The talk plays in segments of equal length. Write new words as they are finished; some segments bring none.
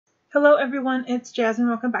Hello everyone, it's Jasmine.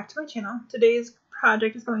 Welcome back to my channel. Today's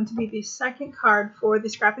project is going to be the second card for the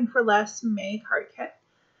Scrapping for Less May card kit.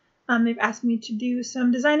 They've asked me to do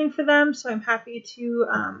some designing for them, so I'm happy to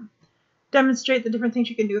demonstrate the different things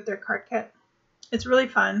you can do with their card kit. It's really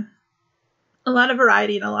fun. A lot of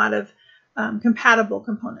variety and a lot of compatible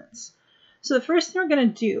components. So the first thing we're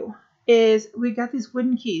going to do is we got these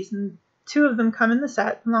wooden keys, and two of them come in the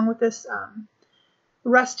set along with this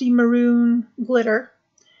rusty maroon glitter.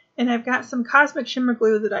 And I've got some Cosmic Shimmer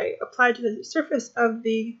glue that I applied to the surface of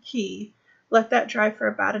the key. Let that dry for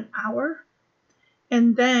about an hour.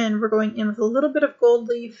 And then we're going in with a little bit of gold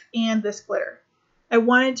leaf and this glitter. I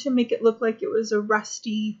wanted to make it look like it was a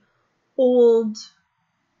rusty, old,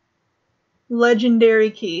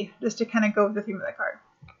 legendary key, just to kind of go with the theme of the card.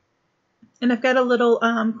 And I've got a little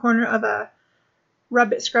corner of a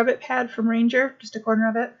Rub It Scrub It pad from Ranger, just a corner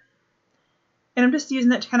of it. And I'm just using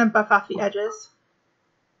that to kind of buff off the edges.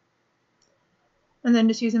 And then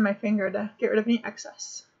just using my finger to get rid of any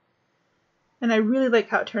excess. And I really like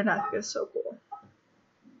how it turned out. I think it's so cool.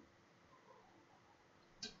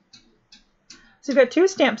 So we've got two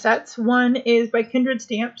stamp sets. One is by Kindred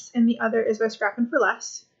Stamps and the other is by Scrapping for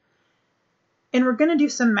Less. And we're going to do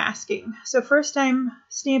some masking. So first I'm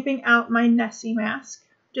stamping out my Nessie mask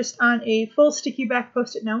just on a full sticky back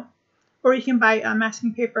post-it note. Or you can buy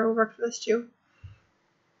masking paper, will work for this too.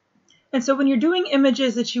 And so when you're doing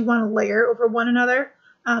images that you want to layer over one another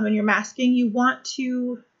and you're masking, you want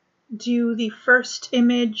to do the first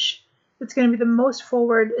image that's going to be the most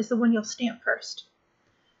forward is the one you'll stamp first.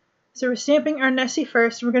 So we're stamping our Nessie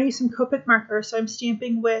first. We're going to use some Copic markers. So I'm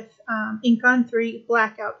stamping with ink on 3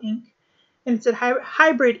 blackout ink. And it's a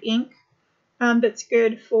hybrid ink that's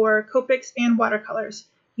good for Copics and watercolors.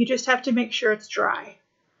 You just have to make sure it's dry,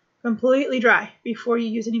 completely dry, before you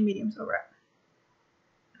use any mediums over it.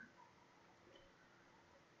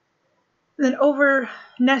 And then over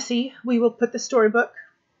Nessie, we will put the storybook.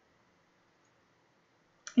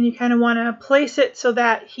 And you kind of want to place it so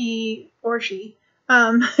that he or she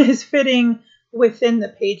is fitting within the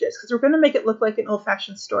pages, because we're going to make it look like an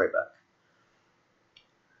old-fashioned storybook.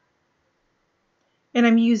 And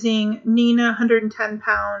I'm using Nina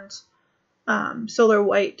 110-pound Solar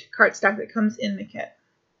White cardstock that comes in the kit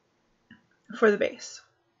for the base.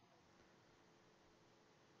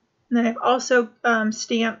 And then I've also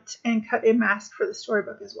stamped and cut a mask for the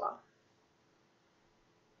storybook as well.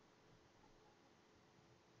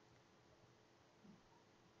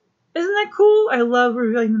 Isn't that cool? I love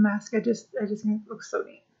revealing the mask. I just think it looks so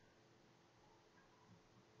neat.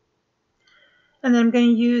 And then I'm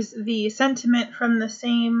going to use the sentiment from the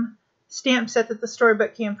same stamp set that the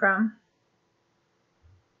storybook came from.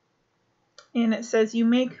 And it says, "You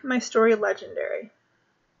make my story legendary."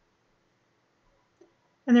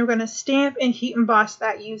 And then we're going to stamp and heat emboss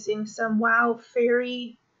that using some Wow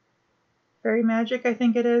Fairy Magic, I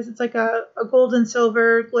think it is. It's like a gold and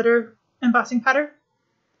silver glitter embossing powder.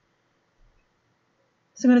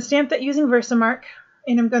 So I'm going to stamp that using Versamark.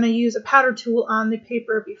 And I'm going to use a powder tool on the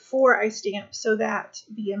paper before I stamp so that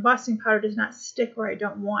the embossing powder does not stick where I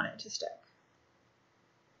don't want it to stick.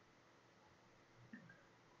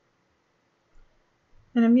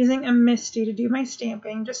 And I'm using a Misty to do my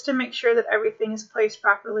stamping just to make sure that everything is placed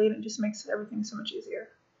properly, and it just makes everything so much easier.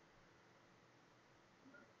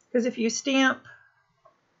 Because if you stamp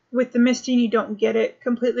with the Misty and you don't get it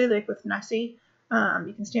completely, like with Nessie,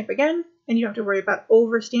 you can stamp again and you don't have to worry about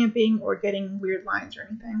over stamping or getting weird lines or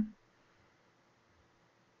anything.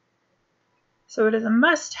 So it is a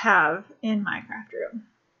must-have in my craft room.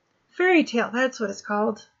 Fairy Tale, that's what it's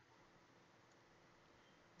called.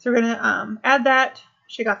 So we're going to add that.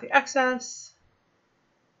 Shake off the excess,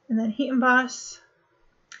 and then heat emboss.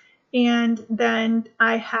 And then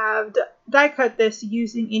I have die cut this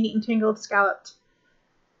using a neat and tangled scalloped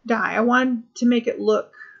die. I wanted to make it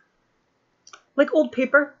look like old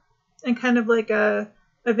paper and kind of like a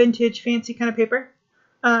vintage fancy kind of paper.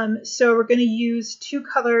 So we're going to use two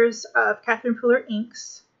colors of Catherine Pooler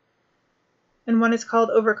inks. And one is called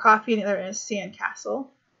Over Coffee and the other is Sandcastle.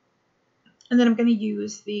 And then I'm going to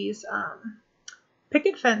use these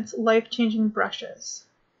Picket Fence Life-Changing brushes.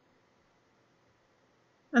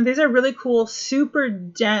 And these are really cool, super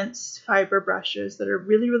dense fiber brushes that are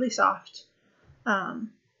really, really soft.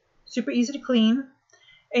 Super easy to clean.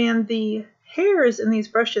 And the hairs in these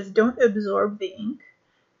brushes don't absorb the ink,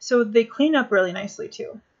 so they clean up really nicely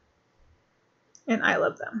too. And I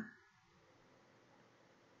love them.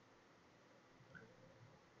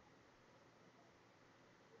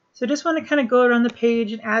 So I just want to kind of go around the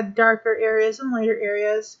page and add darker areas and lighter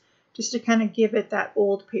areas just to kind of give it that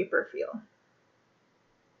old paper feel.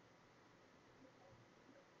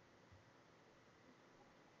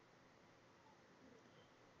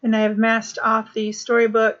 And I have masked off the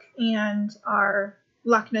storybook and our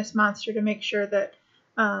Loch Ness monster to make sure that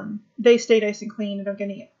they stay nice and clean and don't get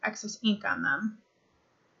any excess ink on them.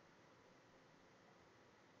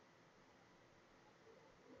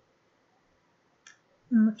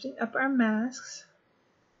 And lifting up our masks.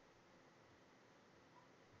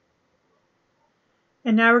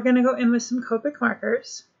 And now we're going to go in with some Copic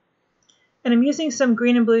markers. And I'm using some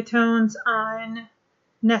green and blue tones on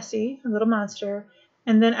Nessie, a little monster.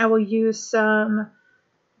 And then I will use some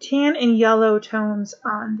tan and yellow tones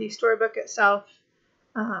on the storybook itself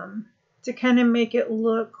to kind of make it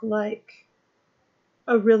look like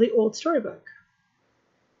a really old storybook.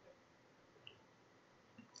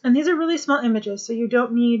 And these are really small images, so you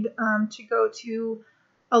don't need to go to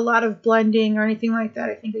a lot of blending or anything like that.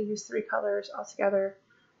 I think I used 3 colors altogether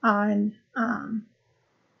on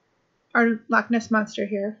our Loch Ness monster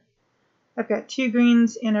here. I've got 2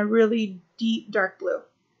 greens and a really deep dark blue.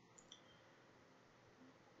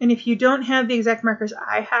 And if you don't have the exact markers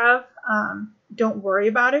I have, don't worry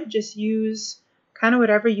about it. Just use kind of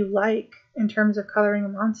whatever you like in terms of coloring a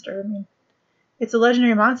monster. I mean, it's a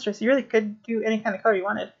legendary monster, so you really could do any kind of color you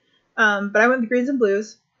wanted. But I went with greens and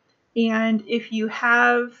blues. And if you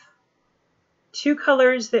have 2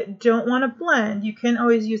 colors that don't want to blend, you can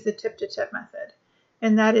always use the tip-to-tip method.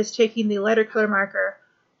 And that is taking the lighter color marker,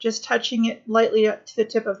 just touching it lightly up to the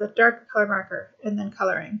tip of the darker color marker, and then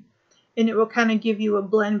coloring. And it will kind of give you a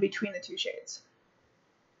blend between the 2 shades.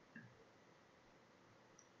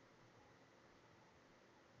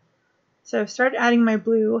 So I've started adding my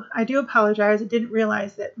blue. I do apologize. I didn't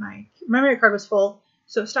realize that my memory card was full,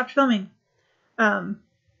 so it stopped filming. And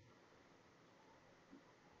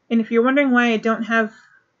if you're wondering why I don't have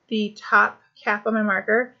the top cap on my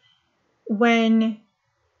marker, when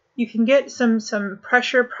you can get some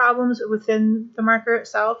pressure problems within the marker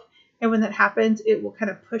itself, and when that happens, it will kind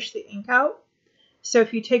of push the ink out. So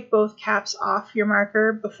if you take both caps off your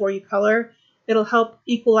marker before you color, it'll help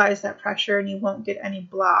equalize that pressure and you won't get any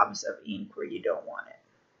blobs of ink where you don't want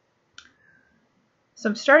it. So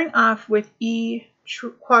I'm starting off with E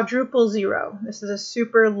quadruple 0. This is a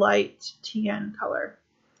super light TN color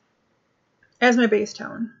as my base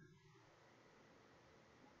tone.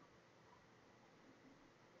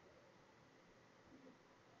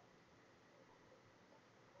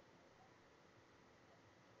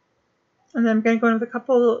 And then I'm going to go in with a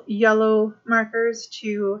couple yellow markers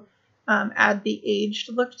to add the aged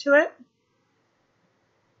look to it.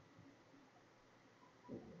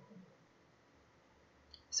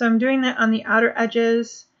 So I'm doing that on the outer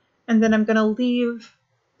edges, and then I'm going to leave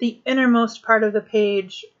the innermost part of the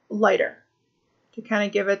page lighter to kind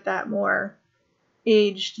of give it that more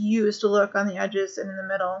aged, used look on the edges and in the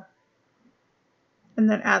middle, and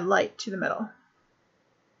then add light to the middle,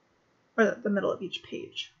 or the middle of each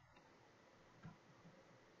page.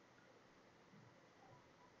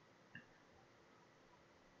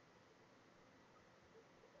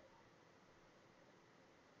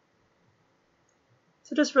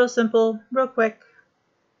 So just real simple, real quick.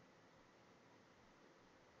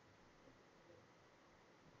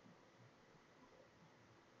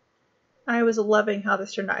 I was loving how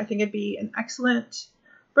this turned out. I think it'd be an excellent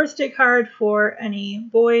birthday card for any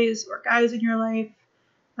boys or guys in your life,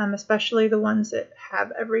 especially the ones that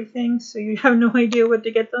have everything, so you have no idea what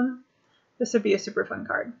to get them. This would be a super fun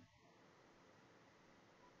card.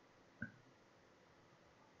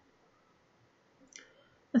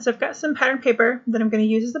 And so I've got some pattern paper that I'm going to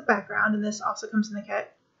use as the background, and this also comes in the kit.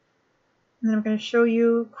 And then I'm going to show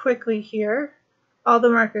you quickly here all the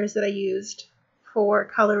markers that I used for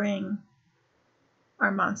coloring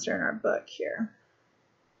our monster in our book here.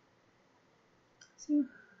 See?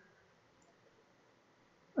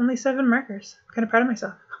 Only 7 markers. I'm kind of proud of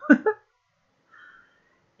myself.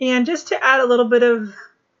 And just to add a little bit of,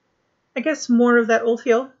 I guess, more of that old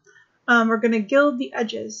feel, we're going to gild the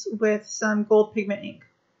edges with some gold pigment ink.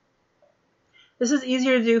 This is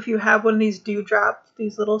easier to do if you have one of these dewdrop,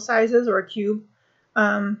 these little sizes, or a cube,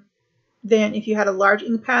 than if you had a large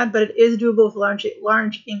ink pad, but it is doable with a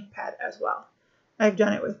large ink pad as well. I've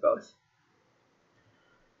done it with both.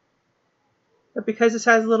 But because this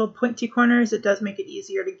has little pointy corners, it does make it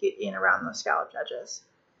easier to get in around those scalloped edges.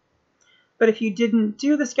 But if you didn't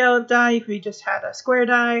do the scallop die, if you just had a square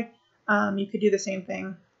die, you could do the same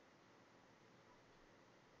thing.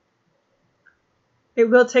 It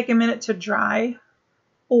will take a minute to dry,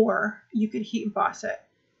 or you could heat emboss it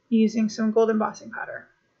using some gold embossing powder.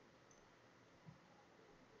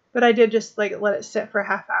 But I did just let it sit for a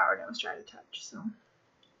half hour and it was dry to touch. So.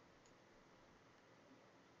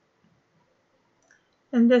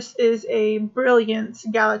 And this is a Brilliance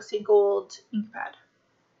Galaxy Gold ink pad.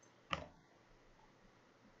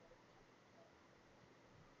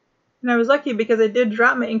 And I was lucky because I did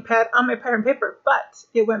drop my ink pad on my pattern paper, but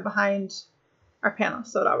it went behind our panel,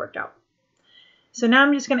 so it all worked out. So now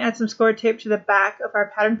I'm just going to add some score tape to the back of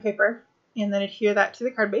our pattern paper and then adhere that to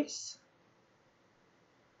the card base.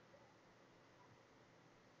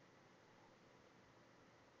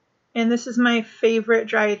 And this is my favorite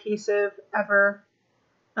dry adhesive ever.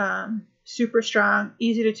 Super strong,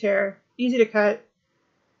 easy to tear, easy to cut,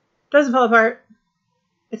 doesn't fall apart.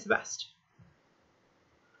 It's the best.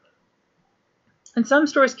 And some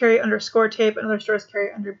stores carry under score tape and other stores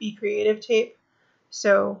carry under Be Creative tape.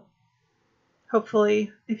 So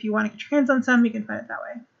hopefully if you want to get your hands on some, you can find it that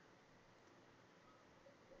way.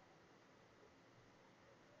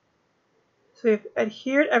 So we've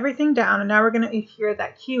adhered everything down, and now we're going to adhere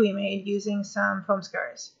that key we made using some foam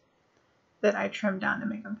scars that I trimmed down to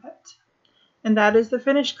make them fit. And that is the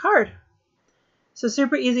finished card. So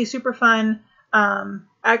super easy, super fun,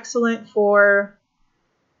 excellent for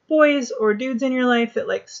boys or dudes in your life that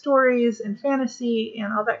like stories and fantasy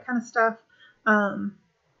and all that kind of stuff.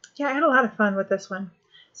 Yeah, I had a lot of fun with this one.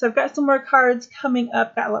 So I've got some more cards coming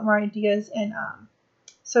up, got a lot more ideas, and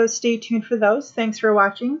so stay tuned for those. Thanks for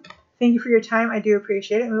watching. Thank you for your time. I do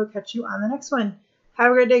appreciate it, and we will catch you on the next one.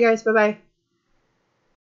 Have a great day, guys. Bye-bye.